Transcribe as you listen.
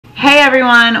Hey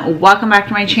everyone, welcome back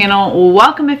to my channel.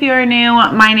 Welcome if you are new.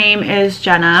 My name is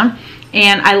Jenna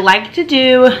and I like to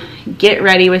do get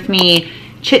ready with me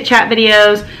chit chat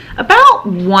videos about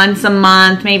once a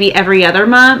month, maybe every other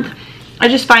month. I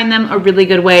just find them a really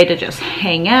good way to just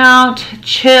hang out,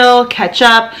 chill, catch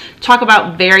up, talk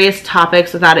about various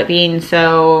topics without it being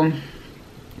so,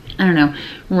 I don't know,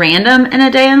 random in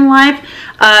a day in life.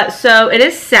 So it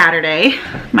is Saturday.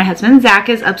 My husband Zach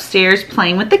is upstairs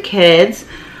playing with the kids.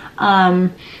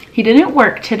 He didn't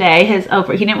work today.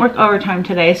 He didn't work overtime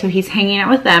today, so he's hanging out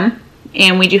with them.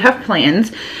 And we do have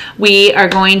plans. We are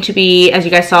going to be, as you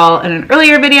guys saw in an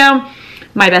earlier video,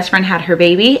 my best friend had her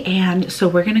baby, and so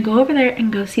we're gonna go over there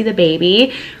and go see the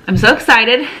baby. I'm so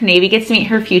excited. Navy gets to meet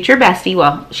her future bestie.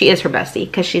 Well, she is her bestie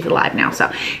because she's alive now.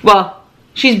 So, well,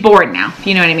 she's born now, if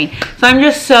you know what I mean. So I'm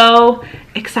just so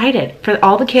excited for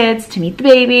all the kids to meet the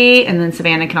baby, and then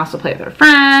Savannah can also play with her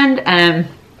friend, and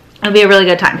it'll be a really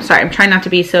good time. Sorry, I'm trying not to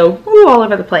be so all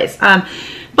over the place.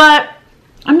 But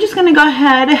I'm just gonna go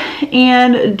ahead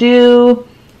and do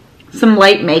some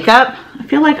light makeup. I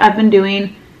feel like I've been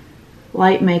doing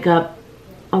light makeup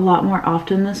a lot more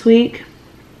often this week.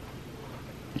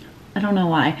 I don't know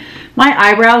why. My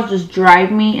eyebrows just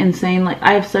drive me insane. Like,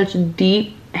 I have such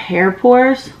deep hair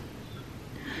pores.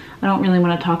 I don't really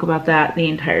want to talk about that the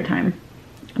entire time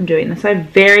I'm doing this. I have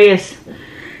various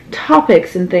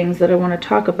topics and things that I want to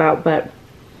talk about, but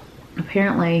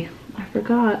apparently I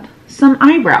forgot some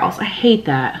eyebrows. I hate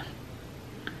that.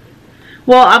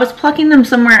 Well, I was plucking them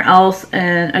somewhere else,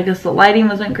 and I guess the lighting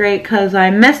wasn't great because I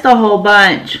missed a whole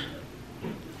bunch.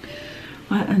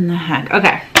 What in the heck?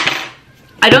 Okay.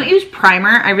 I don't use primer.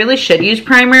 I really should use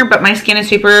primer, but my skin is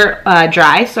super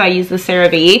dry, so I use the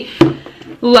CeraVe.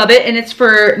 Love it, and it's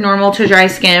for normal to dry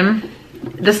skin.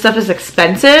 This stuff is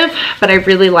expensive, but I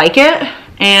really like it.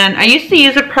 And I used to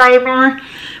use a primer,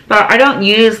 but I don't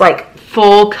use like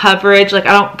full coverage. Like,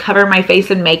 I don't cover my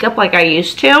face in makeup like I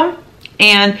used to.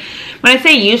 And when I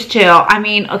say used to, I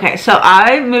mean, okay, so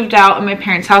I moved out of my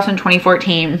parents' house in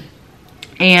 2014.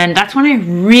 And that's when I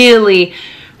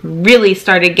really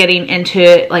started getting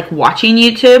into like watching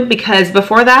YouTube, because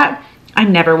before that, I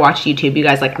never watched YouTube, you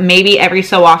guys. Like, maybe every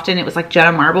so often it was like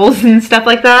Jenna Marbles and stuff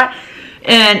like that.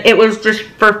 And it was just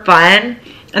for fun.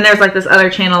 And there's like this other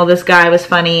channel, this guy was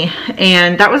funny,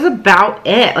 and that was about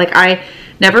it. Like, I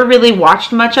never really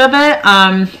watched much of it.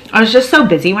 I was just so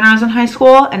busy when I was in high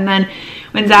school, and then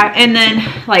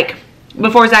like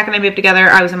before Zach and I moved together,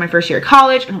 I was in my first year of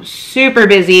college, and I was super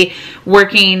busy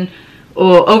working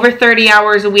over 30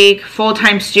 hours a week,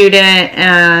 full-time student,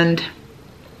 and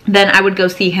then I would go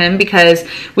see him because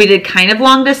we did kind of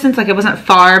long distance. Like, it wasn't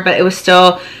far, but it was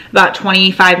still about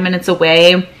 25 minutes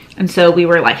away. And so we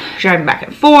were like driving back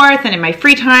and forth, and in my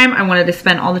free time, I wanted to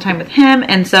spend all the time with him.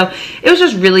 And so it was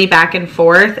just really back and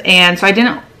forth. And so I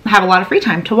didn't have a lot of free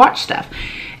time to watch stuff.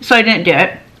 So I didn't do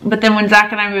it. But then when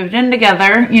Zach and I moved in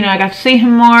together, you know, I got to see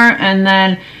him more. And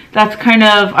then that's kind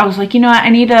of, I was like, you know what, I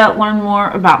need to learn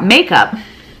more about makeup.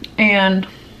 And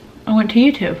I went to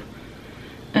YouTube.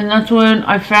 And that's when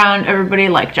I found everybody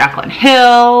like Jaclyn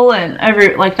Hill and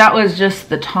like, that was just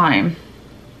the time.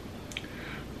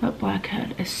 That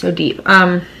blackhead is so deep.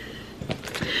 And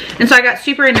so I got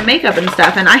super into makeup and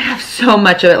stuff, and I have so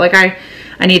much of it. Like,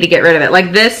 I need to get rid of it.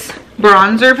 Like, this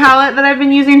bronzer palette that I've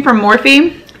been using from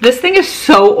Morphe, this thing is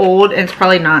so old, and it's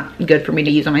probably not good for me to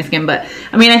use on my skin, but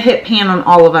I mean, I hit pan on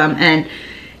all of them, and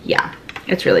yeah,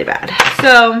 it's really bad.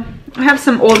 So I have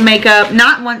some old makeup,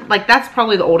 not one, like, that's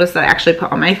probably the oldest that I actually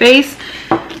put on my face,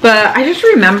 but I just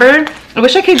remembered, I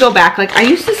wish I could go back. Like, I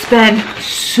used to spend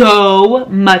so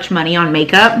much money on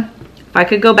makeup. If I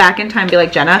could go back in time and be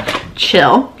like, Jenna,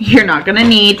 chill. You're not gonna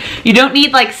need, you don't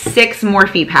need like 6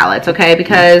 Morphe palettes, okay?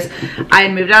 Because I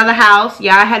had moved out of the house.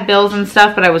 Yeah, I had bills and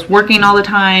stuff, but I was working all the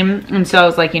time. And so I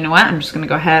was like, you know what? I'm just gonna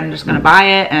go ahead, I'm just gonna buy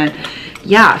it. And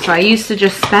yeah, so I used to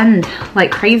just spend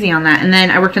like crazy on that. And then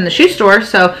I worked in the shoe store,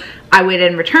 so I would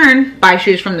in return buy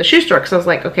shoes from the shoe store, because I was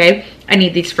like, okay, I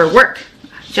need these for work.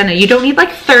 Jenna, you don't need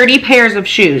like 30 pairs of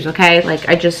shoes, okay? Like,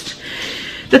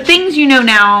 the things you know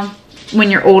now when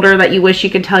you're older that you wish you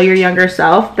could tell your younger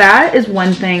self, that is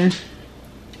one thing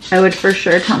I would for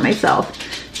sure tell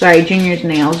myself. Sorry, Junior's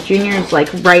nails. Junior's like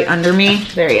right under me.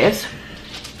 There he is.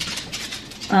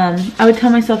 I would tell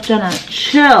myself, Jenna,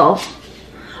 chill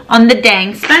on the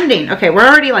dang spending. Okay, we're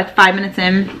already like 5 minutes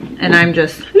in, and I'm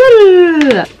just,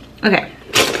 okay.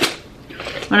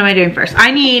 What am I doing first?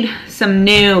 I need some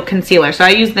new concealer. So I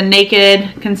use the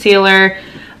Naked concealer,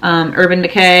 Urban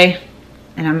Decay,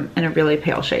 and I'm in a really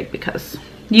pale shade because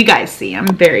you guys see I'm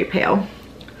very pale.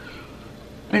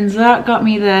 And Zach got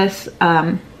me this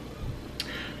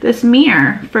this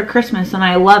mirror for Christmas, and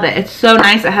I love it. It's so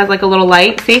nice. It has like a little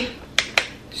light. See?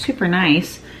 Super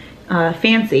nice.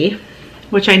 Fancy,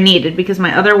 which I needed because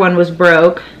my other one was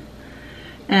broke.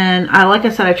 And like I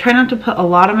said, I try not to put a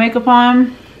lot of makeup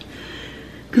on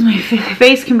because my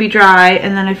face can be dry,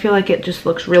 and then I feel like it just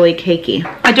looks really cakey.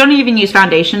 I don't even use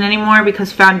foundation anymore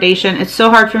because foundation, it's so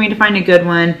hard for me to find a good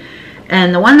one.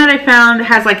 And the one that I found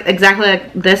has like exactly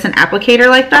like this, an applicator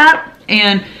like that.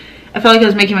 And I felt like it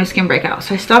was making my skin break out,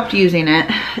 so I stopped using it.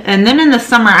 And then in the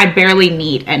summer, I barely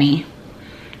need any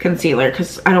concealer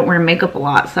because I don't wear makeup a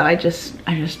lot, so I just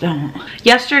don't.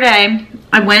 Yesterday,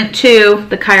 I went to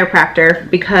the chiropractor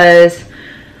because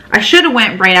I should have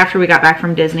went right after we got back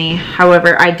from Disney.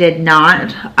 However, I did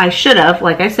not. I should have.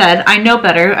 Like I said, I know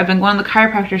better. I've been going to the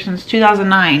chiropractor since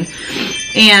 2009.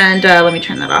 And let me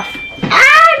turn that off.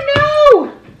 Ah,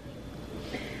 no!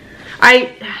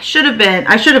 I should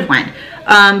have went.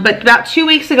 But about 2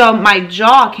 weeks ago, my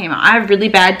jaw came out. I have really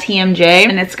bad TMJ,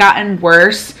 and it's gotten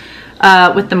worse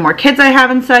with the more kids I have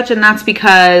and such, and that's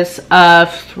because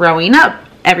of throwing up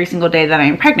every single day that I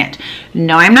am pregnant.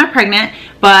 No, I'm not pregnant,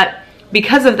 but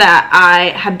because of that, I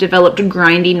have developed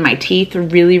grinding my teeth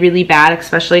really, really bad,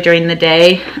 especially during the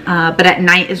day, but at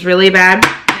night is really bad. And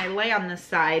I lay on this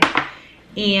side,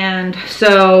 and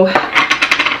so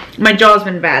my jaw's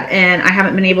been bad, and I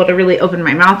haven't been able to really open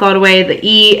my mouth all the way, the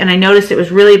E, and I noticed it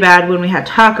was really bad when we had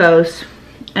tacos,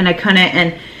 and I couldn't,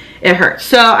 and it hurt.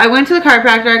 So I went to the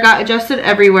chiropractor. I got adjusted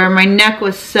everywhere. My neck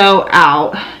was so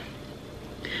out.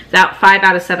 It's out 5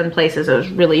 out of 7 places. It was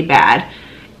really bad.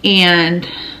 And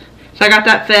so I got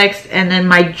that fixed. And then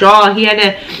my jaw, he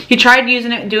tried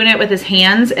doing it with his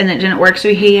hands, and it didn't work.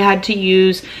 So he had to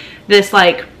use this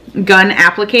like gun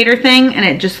applicator thing, and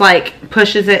it just like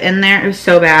pushes it in there. It was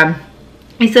so bad.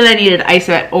 He said I needed to ice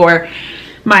it, or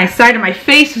my side of my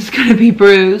face is going to be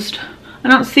bruised. I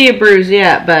don't see a bruise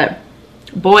yet, but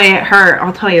boy, it hurt.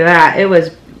 I'll tell you that. It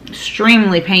was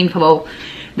extremely painful.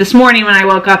 This morning when I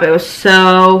woke up, it was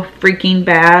so freaking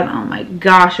bad. Oh my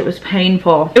gosh, it was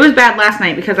painful. It was bad last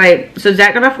night because so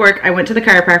Zach got off work, I went to the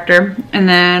chiropractor, and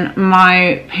then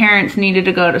my parents needed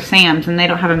to go to Sam's, and they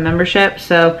don't have a membership,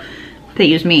 so they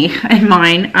use me and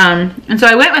mine. And so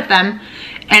I went with them,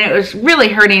 and it was really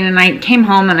hurting, and I came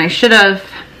home, and I should have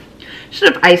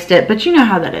iced it, but you know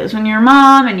how that is when you're a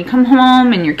mom and you come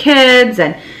home and your kids,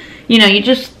 and you know, you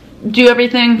just do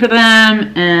everything for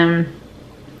them. And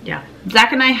yeah,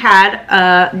 Zach and I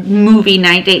had a movie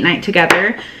night, date night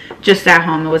together, just at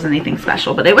home. It wasn't anything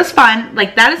special, but it was fun.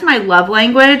 Like, that is my love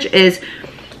language, is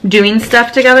doing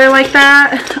stuff together like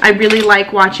that. I really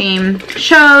like watching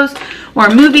shows or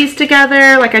movies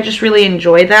together. Like, I just really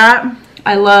enjoy that.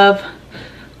 I love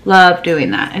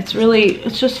doing that. It's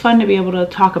just fun to be able to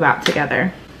talk about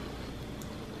together.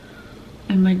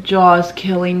 And my jaw is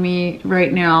killing me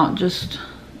right now just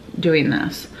doing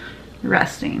this,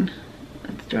 resting.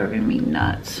 It's driving me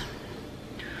nuts.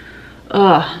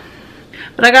 Ugh.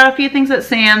 But I got a few things at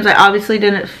Sam's. I obviously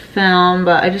didn't film,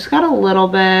 but I just got a little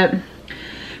bit.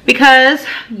 Because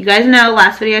you guys know,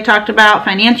 last video I talked about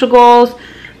financial goals,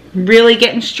 really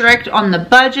getting strict on the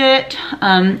budget.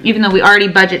 Even though we already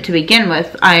budget to begin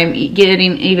with, I'm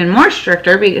getting even more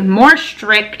stricter, more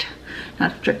strict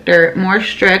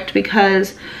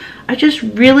because I just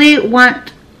really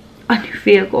want a new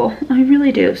vehicle. I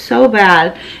really do, so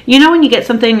bad. You know when you get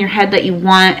something in your head that you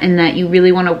want and that you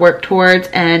really want to work towards,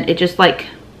 and it just, like,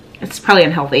 it's probably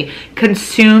unhealthy,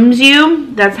 consumes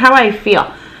you? That's how I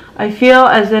feel. I feel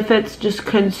as if it's just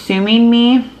consuming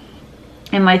me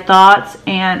and my thoughts,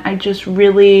 and I just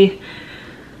want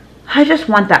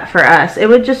that for us. It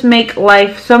would just make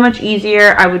life so much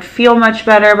easier. I would feel much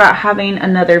better about having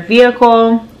another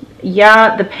vehicle.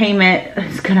 Yeah, the payment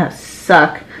is gonna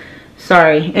suck.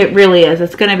 Sorry, it really is.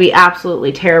 It's gonna be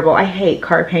absolutely terrible. I hate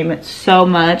car payments so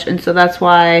much, and so that's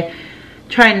why I'm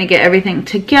trying to get everything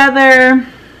together.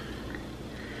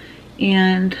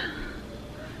 And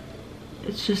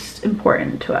it's just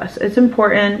important to us. It's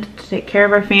important to take care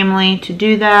of our family, to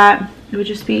do that. It would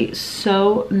just be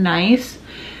so nice.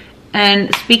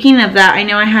 And speaking of that, I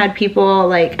know I had people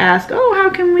like ask, oh, how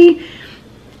can we,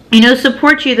 you know,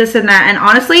 support you, this and that. And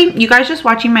honestly, you guys just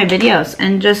watching my videos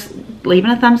and just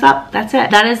leaving a thumbs up, that's it.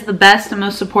 That is the best and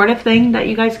most supportive thing that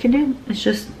you guys can do. It's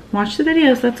just watch the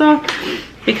videos, that's all.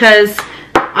 Because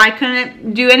I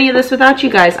couldn't do any of this without you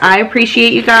guys. I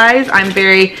appreciate you guys. I'm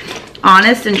very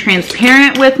honest and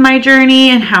transparent with my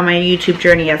journey and how my YouTube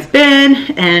journey has been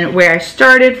and where I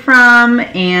started from.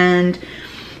 And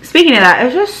speaking of that, it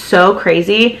was just so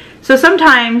crazy. So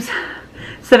sometimes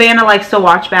Savannah likes to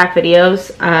watch back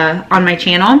videos on my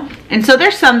channel. And so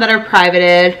there's some that are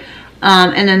privated.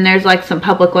 And then there's like some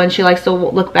public ones she likes to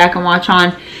look back and watch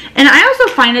on. And I also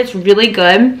find it's really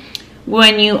good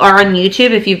when you are on YouTube,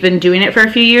 if you've been doing it for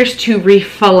a few years, to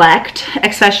reflect,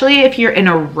 especially if you're in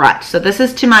a rut. So this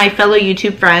is to my fellow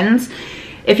YouTube friends.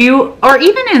 If you, or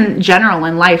even in general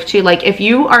in life too, like if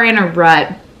you are in a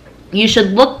rut, you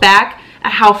should look back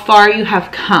at how far you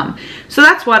have come. So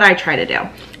that's what I try to do.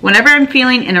 Whenever I'm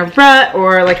feeling in a rut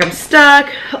or like I'm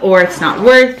stuck or it's not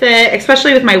worth it,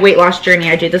 especially with my weight loss journey,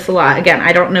 I do this a lot. Again,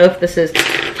 I don't know if this is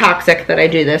toxic that I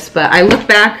do this, but I look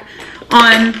back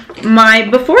on my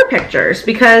before pictures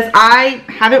because I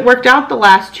haven't worked out the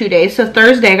last 2 days. So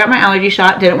Thursday I got my allergy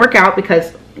shot, didn't work out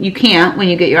because you can't when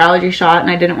you get your allergy shot, and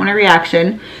I didn't want a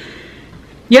reaction.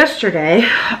 Yesterday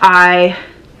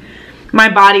my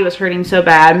body was hurting so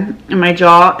bad in my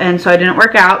jaw, and so I didn't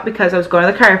work out because I was going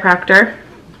to the chiropractor.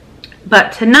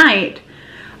 But tonight,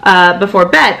 before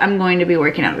bed, I'm going to be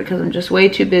working out because I'm just way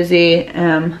too busy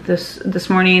this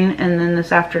morning and then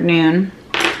this afternoon.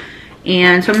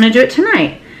 And so I'm going to do it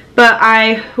tonight. But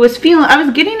I was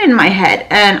getting in my head,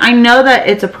 and I know that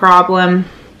it's a problem,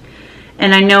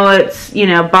 and I know it's, you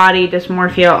know, body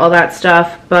dysmorphia, all that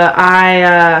stuff, but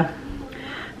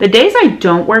the days I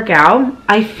don't work out,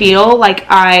 I feel like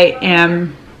I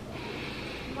am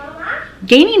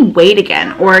gaining weight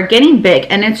again or getting big,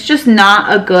 and it's just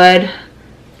not a good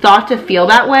thought to feel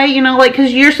that way, you know, like,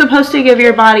 because you're supposed to give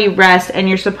your body rest and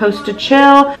you're supposed to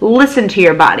chill, listen to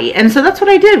your body. And so that's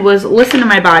what I did, was listen to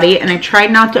my body, and I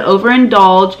tried not to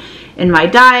overindulge in my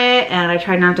diet, and I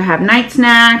tried not to have night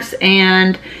snacks,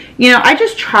 and, you know, I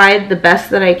just tried the best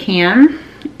that I can.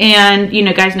 And, you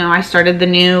know, guys know I started the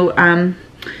new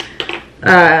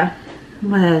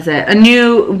a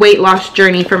new weight loss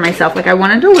journey for myself. Like, I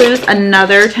wanted to lose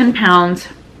another 10 pounds,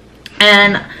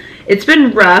 and it's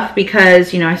been rough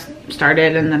because, you know, I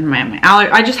started, and then my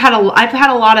allergy, I've had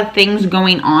a lot of things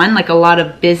going on, like a lot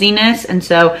of busyness, and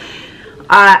so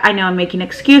I know I'm making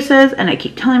excuses, and I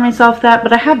keep telling myself that,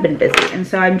 but I have been busy, and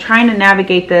so I'm trying to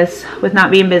navigate this with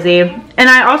not being busy. And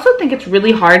I also think it's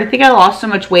really hard. I think I lost so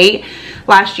much weight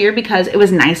last year because it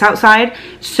was nice outside,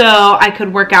 so I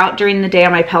could work out during the day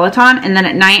on my Peloton, and then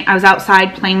at night I was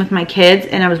outside playing with my kids,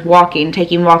 and I was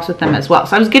taking walks with them as well.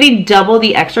 So I was getting double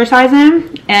the exercise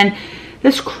in, and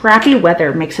this crappy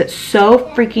weather makes it so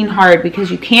freaking hard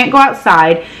because you can't go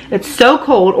outside. It's so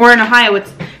cold, or in Ohio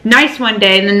it's nice one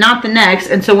day and then not the next,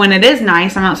 and so when it is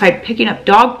nice, I'm outside picking up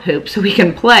dog poop so we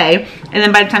can play, and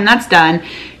then by the time that's done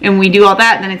and we do all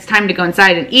that, then it's time to go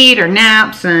inside and eat or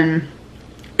naps, and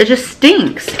it just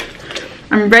stinks.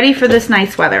 I'm ready for this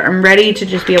nice weather. I'm ready to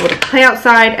just be able to play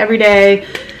outside every day,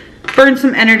 burn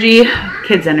some energy,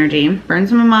 kids' energy, burn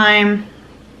some of mine.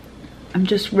 I'm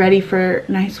just ready for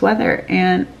nice weather,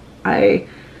 and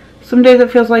some days it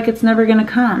feels like it's never gonna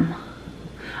come.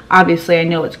 Obviously I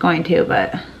know it's going to,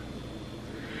 but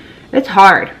it's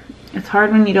hard. It's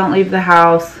hard when you don't leave the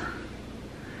house.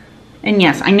 And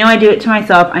yes, I know I do it to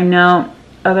myself. I know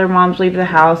other moms leave the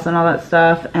house and all that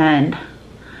stuff, and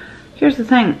here's the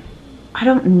thing, I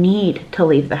don't need to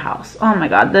leave the house. Oh my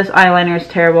god, this eyeliner is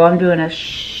terrible. I'm doing a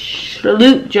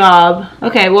salute job.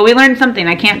 Okay, well, we learned something.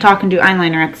 I can't talk and do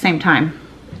eyeliner at the same time.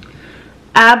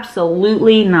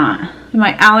 Absolutely not.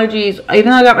 My allergies,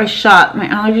 even though I got my shot, my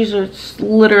allergies are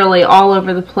literally all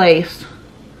over the place.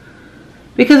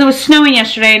 Because it was snowing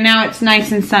yesterday, and now it's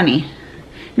nice and sunny.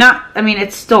 I mean,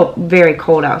 it's still very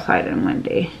cold outside and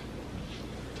windy.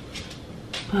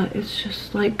 But it's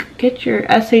just like, get your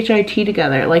SHIT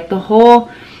together. Like, the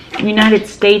whole United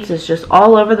States is just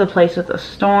all over the place with the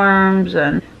storms.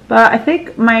 But I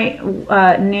think my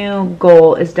new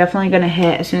goal is definitely going to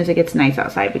hit as soon as it gets nice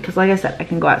outside. Because like I said, I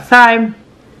can go outside,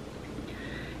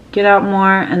 get out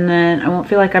more, and then I won't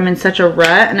feel like I'm in such a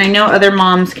rut. And I know other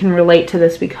moms can relate to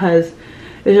this because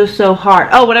it's just so hard.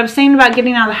 Oh, what I was saying about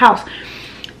getting out of the house.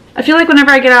 I feel like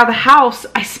whenever I get out of the house,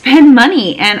 I spend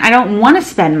money, and I don't want to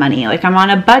spend money. Like, I'm on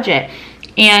a budget,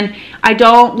 and I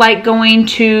don't like going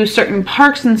to certain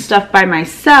parks and stuff by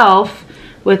myself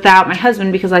without my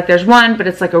husband, because like there's one, but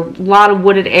it's like a lot of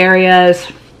wooded areas.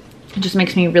 It just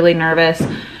makes me really nervous.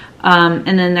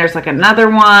 And then there's like another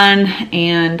one,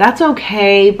 and that's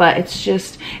okay, but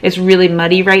it's really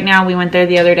muddy right now. We went there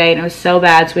the other day and it was so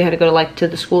bad, so we had to go to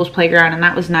the school's playground, and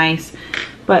that was nice,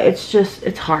 but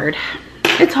it's hard.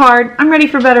 It's hard. I'm ready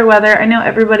for better weather. I know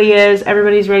everybody is.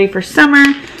 Everybody's ready for summer.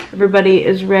 Everybody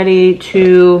is ready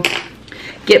to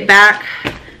get back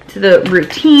to the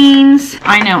routines.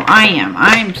 I know I am.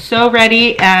 I'm so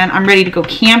ready, and I'm ready to go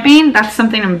camping. That's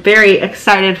something I'm very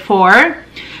excited for.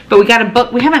 But we gotta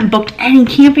book. We haven't booked any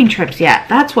camping trips yet.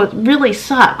 That's what really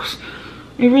sucks.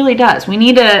 It really does. I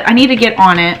need to get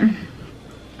on it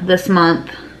this month.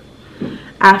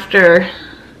 after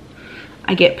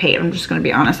I get paid. I'm just gonna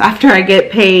be honest. After I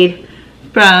get paid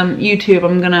from YouTube,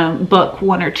 I'm gonna book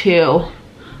 1 or 2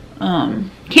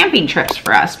 camping trips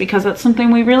for us because that's something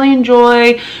we really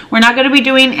enjoy. We're not going to be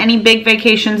doing any big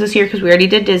vacations this year because we already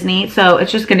did Disney, so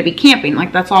it's just going to be camping.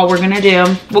 Like, that's all we're going to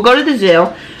do. We'll go to the zoo.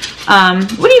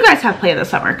 What do you guys have planned this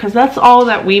summer? Because that's all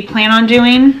that we plan on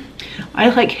doing. I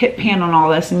like hit pan on all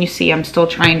this, and you see I'm still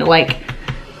trying to, like,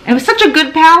 it was such a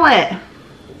good palette.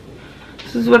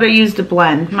 This is what I used to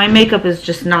blend. My makeup is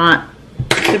just not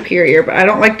superior, but I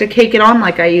don't like to cake it on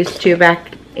like I used to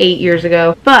back 8 years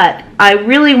ago. But I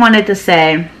really wanted to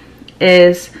say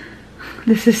is,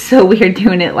 this is so weird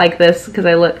doing it like this because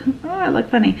I look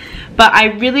funny, but I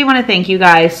really want to thank you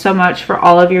guys so much for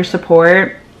all of your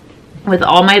support with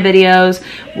all my videos,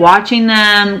 watching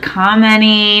them,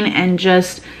 commenting, and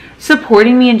just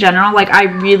supporting me in general. Like, I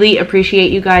really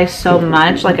appreciate you guys so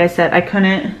much. Like I said, I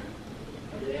couldn't,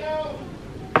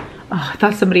 oh, I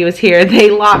thought somebody was here. They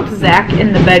locked Zach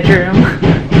in the bedroom.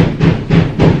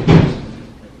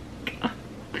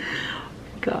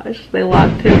 Gosh, they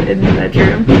locked him in the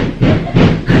bedroom.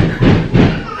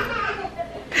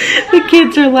 The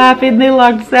kids are laughing. They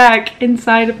locked Zach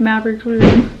inside of Maverick's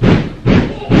room.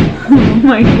 Oh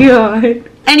my god.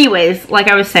 Anyways, like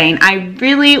I was saying, I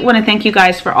really want to thank you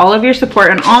guys for all of your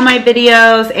support on all my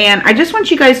videos, and I just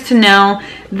want you guys to know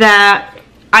that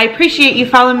I appreciate you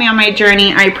following me on my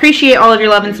journey. I appreciate all of your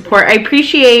love and support. I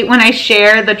appreciate when I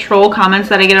share the troll comments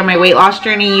that I get on my weight loss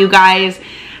journey, you guys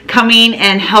coming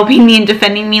and helping me and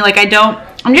defending me. Like,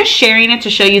 I'm just sharing it to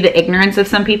show you the ignorance of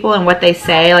some people and what they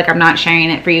say. Like, I'm not sharing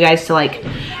it for you guys to, like,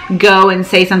 go and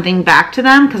say something back to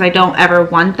them, because I don't ever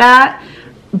want that.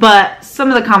 But some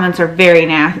of the comments are very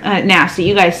nasty,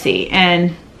 you guys see,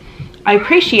 and I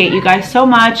appreciate you guys so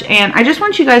much. And I just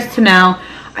want you guys to know,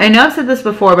 I know I've said this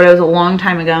before, but it was a long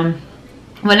time ago,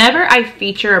 whenever I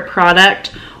feature a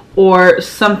product or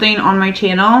something on my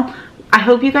channel, I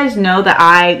hope you guys know that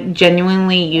I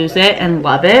genuinely use it and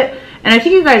love it. And I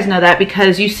think you guys know that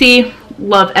because you see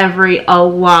Love Every a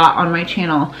lot on my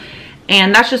channel.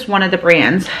 And that's just one of the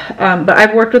brands. But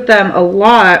I've worked with them a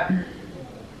lot.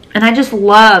 And I just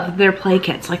love their play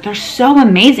kits. Like, they're so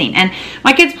amazing. And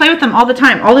my kids play with them all the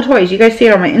time. All the toys. You guys see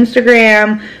it on my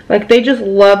Instagram. Like, they just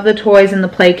love the toys and the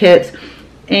play kits.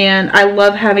 And I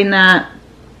love having that.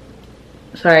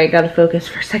 Sorry, I gotta focus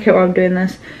for a second while I'm doing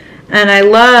this. And I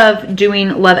love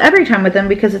doing Love Every time with them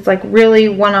because it's like really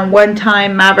one-on-one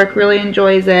time. Maverick really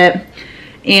enjoys it.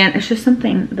 And it's just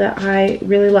something that I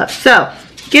really love. So,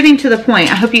 getting to the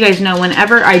point, I hope you guys know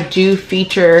whenever I do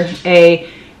feature a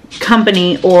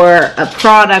company or a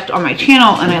product on my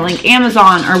channel and I link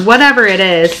Amazon or whatever it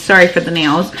is, sorry for the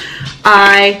nails,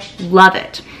 I love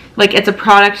it. Like, it's a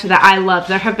product that I love.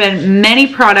 There have been many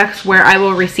products where I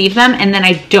will receive them and then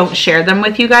I don't share them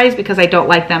with you guys because I don't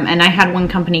like them. And I had one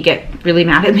company get really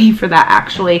mad at me for that,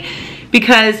 actually,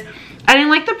 because I didn't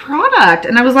like the product.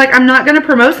 And I was like, I'm not going to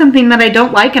promote something that I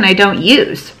don't like and I don't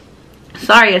use.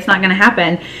 Sorry, it's not going to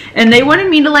happen. And they wanted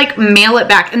me to, like, mail it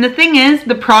back. And the thing is,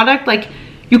 the product, like,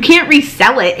 you can't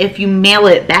resell it if you mail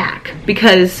it back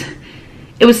because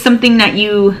it was something that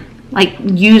you, like,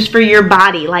 use for your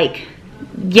body. Like,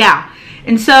 yeah.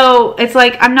 And so it's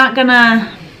like, I'm not gonna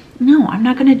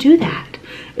do that.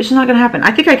 It's just not gonna happen.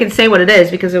 I think I can say what it is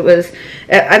because it was,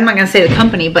 I'm not gonna say the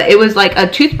company, but it was like a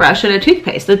toothbrush and a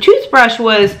toothpaste. The toothbrush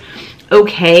was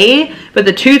okay, but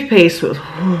the toothpaste was,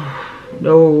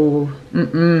 no,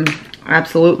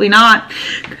 absolutely not.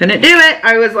 Couldn't do it.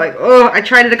 I was like, oh, I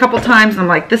tried it a couple times and I'm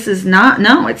like, this is not,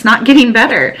 no, it's not getting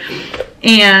better.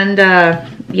 And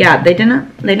yeah, they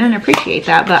didn't appreciate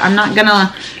that, but I'm not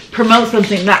gonna promote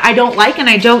something that I don't like and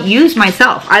I don't use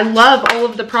myself. I love all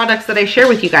of the products that I share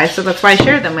with you guys, so that's why I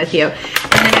share them with you.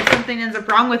 And then if something ends up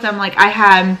wrong with them, like I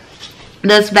had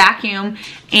this vacuum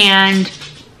and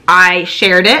I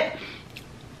shared it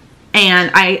and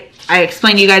I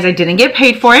explained to you guys I didn't get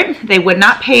paid for it. They would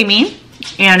not pay me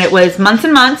and it was months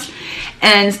and months,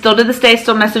 and still to this day,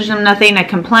 still messaged them nothing. I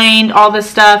complained, all this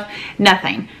stuff,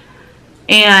 nothing.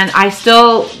 And I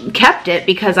still kept it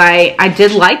because I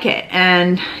did like it.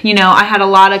 And, you know, I had a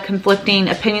lot of conflicting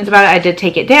opinions about it. I did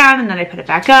take it down and then I put it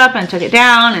back up and took it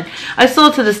down. And I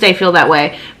still to this day feel that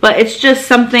way. But it's just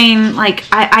something like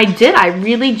I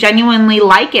really genuinely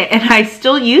like it and I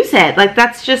still use it. Like,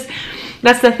 that's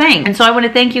the thing. And so I want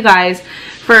to thank you guys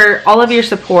for all of your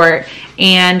support.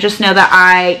 And just know that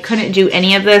I couldn't do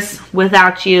any of this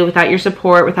without you, without your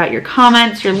support, without your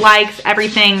comments, your likes,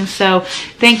 everything. So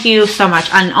thank you so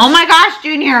much. And oh my gosh,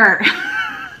 Junior,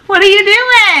 what are you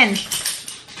doing?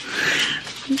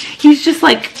 He's just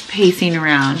like pacing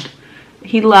around.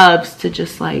 He loves to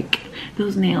just like,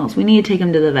 those nails. We need to take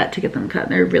them to the vet to get them cut.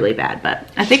 They're really bad, but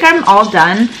I think I'm all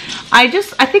done. I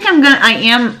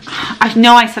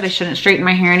know I said I shouldn't straighten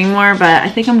my hair anymore, but I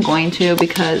think I'm going to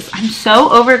because I'm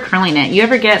so over curling it. You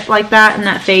ever get like that in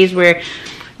that phase where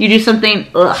you do something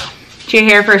to your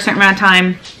hair for a certain amount of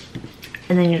time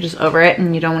and then you're just over it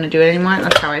and you don't want to do it anymore?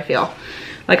 That's how I feel.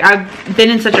 Like, I've been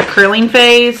in such a curling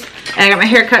phase and I got my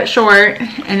hair cut short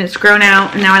and it's grown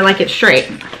out and now I like it straight.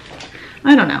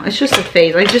 I don't know. It's just a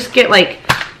phase. I just get like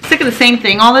sick of the same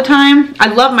thing all the time.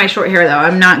 I love my short hair though.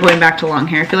 I'm not going back to long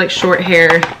hair. I feel like short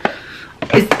hair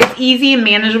is it's easy and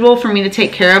manageable for me to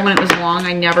take care of. When it was long,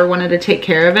 I never wanted to take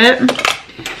care of it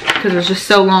because it was just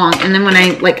so long. And then when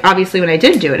I, like, obviously when I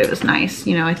did do it, it was nice.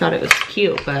 You know, I thought it was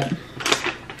cute, but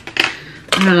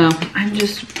I don't know. I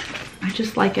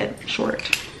just like it short.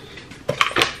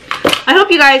 I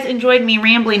hope you guys enjoyed me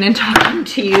rambling and talking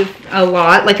to you a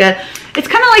lot. It's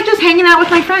kind of like just hanging out with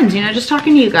my friends, you know, just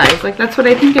talking to you guys. Like, that's what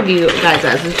I think of you guys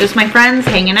as. It's just my friends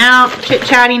hanging out,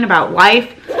 chit-chatting about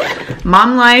life,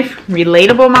 mom life,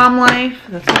 relatable mom life.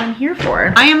 That's what I'm here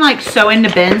for. I am like so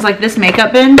into bins. Like, this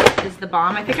makeup bin is the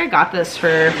bomb. I think I got this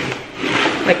for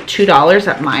like $2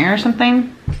 at Meijer or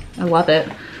something. I love it.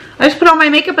 I just put all my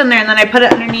makeup in there and then I put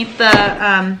it underneath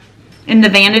the, in the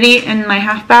vanity in my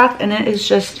half bath, and it is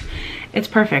just, it's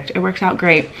perfect. It works out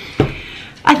great.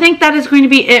 I think that is going to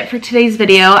be it for today's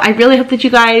video. I really hope that you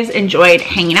guys enjoyed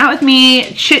hanging out with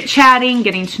me, chit-chatting,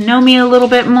 getting to know me a little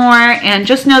bit more, and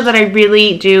just know that I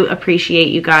really do appreciate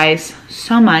you guys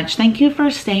so much. Thank you for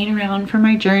staying around for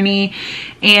my journey.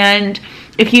 And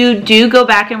if you do go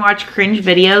back and watch cringe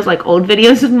videos, like old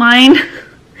videos of mine,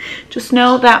 just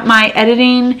know that my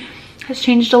editing has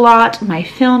changed a lot, my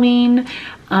filming.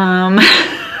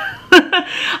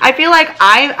 I feel like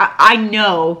I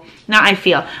know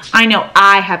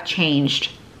I have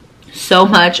changed so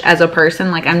much as a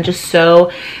person. Like, I'm just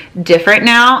so different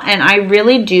now, and I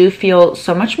really do feel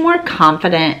so much more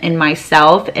confident in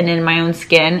myself and in my own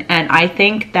skin. And I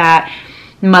think that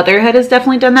motherhood has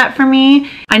definitely done that for me.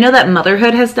 I know that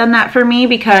motherhood has done that for me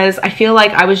because I feel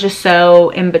like I was just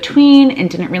so in between and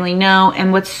didn't really know.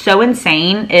 And what's so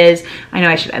insane is, I know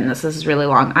I should end this. This is really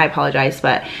long. I apologize,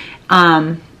 but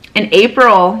in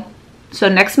April, so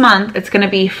next month, it's going to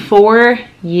be 4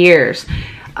 years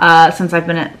since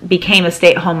became a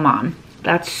stay-at-home mom.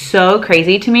 That's so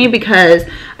crazy to me because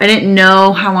I didn't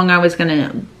know how long I was going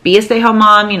to be a stay-at-home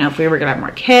mom. You know, if we were going to have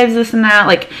more kids, this and that.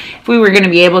 Like, if we were going to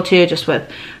be able to, just with,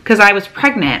 because I was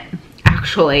pregnant,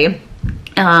 actually,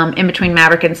 in between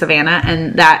Maverick and Savannah.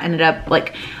 And that ended up,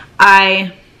 like,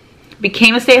 I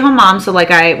became a stay-at-home mom. So,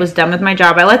 like, I was done with my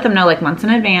job. I let them know, like, months in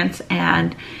advance.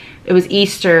 And it was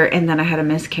Easter, and then I had a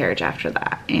miscarriage after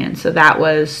that. And so that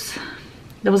was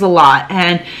a lot.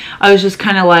 And I was just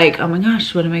kind of like, oh my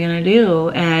gosh, what am I going to do?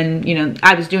 And, you know,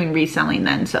 I was doing reselling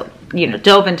then. So, you know,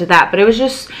 dove into that. But it was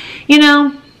just, you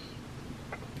know,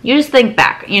 you just think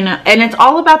back, you know, and it's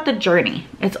all about the journey.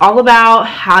 It's all about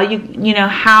how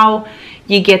how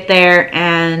you get there.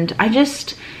 And I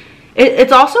just,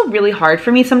 it's also really hard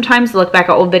for me sometimes to look back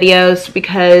at old videos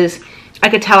because I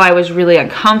could tell I was really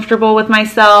uncomfortable with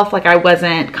myself. Like, I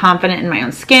wasn't confident in my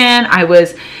own skin. I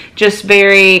was just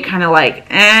very kind of like,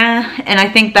 eh. And I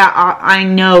think that I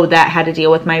know that had to deal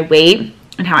with my weight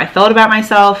and how I felt about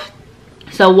myself.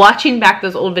 So watching back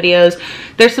those old videos,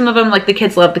 there's some of them, like the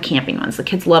kids love the camping ones. The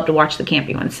kids love to watch the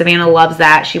camping ones. Savannah loves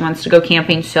that. She wants to go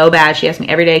camping so bad. She asks me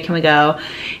every day, can we go?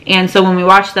 And so when we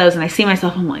watch those and I see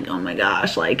myself, I'm like, oh my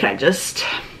gosh, like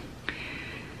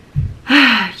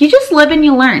you just live and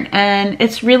you learn. And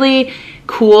it's really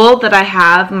cool that I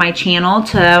have my channel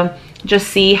to just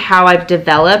see how I've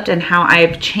developed and how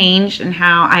I've changed and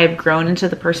how I've grown into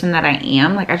the person that I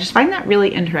am. Like, I just find that really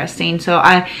interesting. So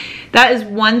that is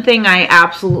one thing I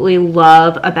absolutely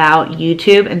love about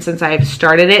YouTube. And since I've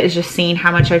started it, is just seeing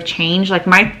how much I've changed. Like,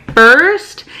 my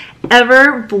first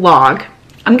ever vlog,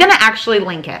 I'm going to actually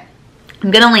link it.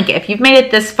 I'm going to link it. If you've made it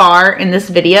this far in this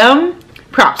video,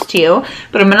 props to you,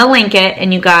 but I'm gonna link it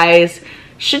and you guys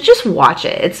should just watch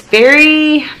it. It's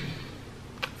very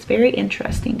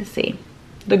interesting to see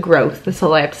the growth. That's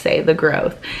all I have to say, the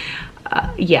growth.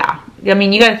 Yeah, I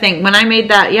mean, you gotta think, when I made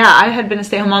that, yeah, I had been a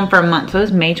stay-at-home mom for a month, so it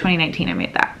was May 2019 I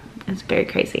made that. It's very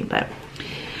crazy, but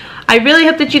I really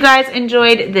hope that you guys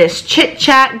enjoyed this chit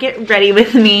chat. Get ready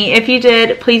with me. If you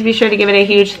did, please be sure to give it a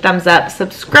huge thumbs up.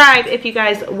 Subscribe if you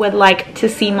guys would like to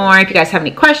see more. If you guys have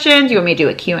any questions, you want me to do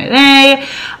a Q&A,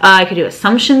 I could do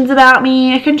assumptions about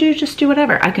me. I can just do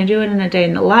whatever. I can do it in a day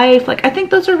in the life. Like, I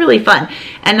think those are really fun.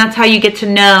 And that's how you get to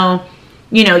know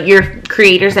you know, your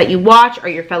creators that you watch or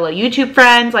your fellow YouTube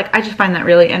friends. Like, I just find that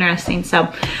really interesting.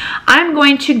 So I'm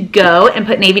going to go and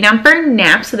put Navy down for a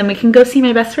nap so then we can go see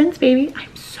my best friend's baby.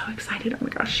 I'm so excited. Oh my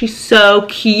gosh, she's so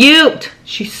cute.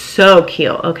 She's so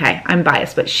cute. Okay, I'm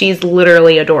biased, but she's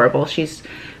literally adorable. She's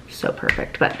so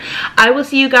perfect. But I will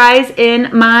see you guys in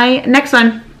my next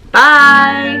one.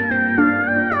 Bye.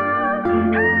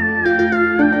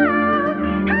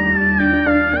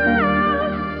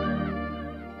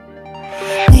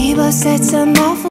 We both said some awful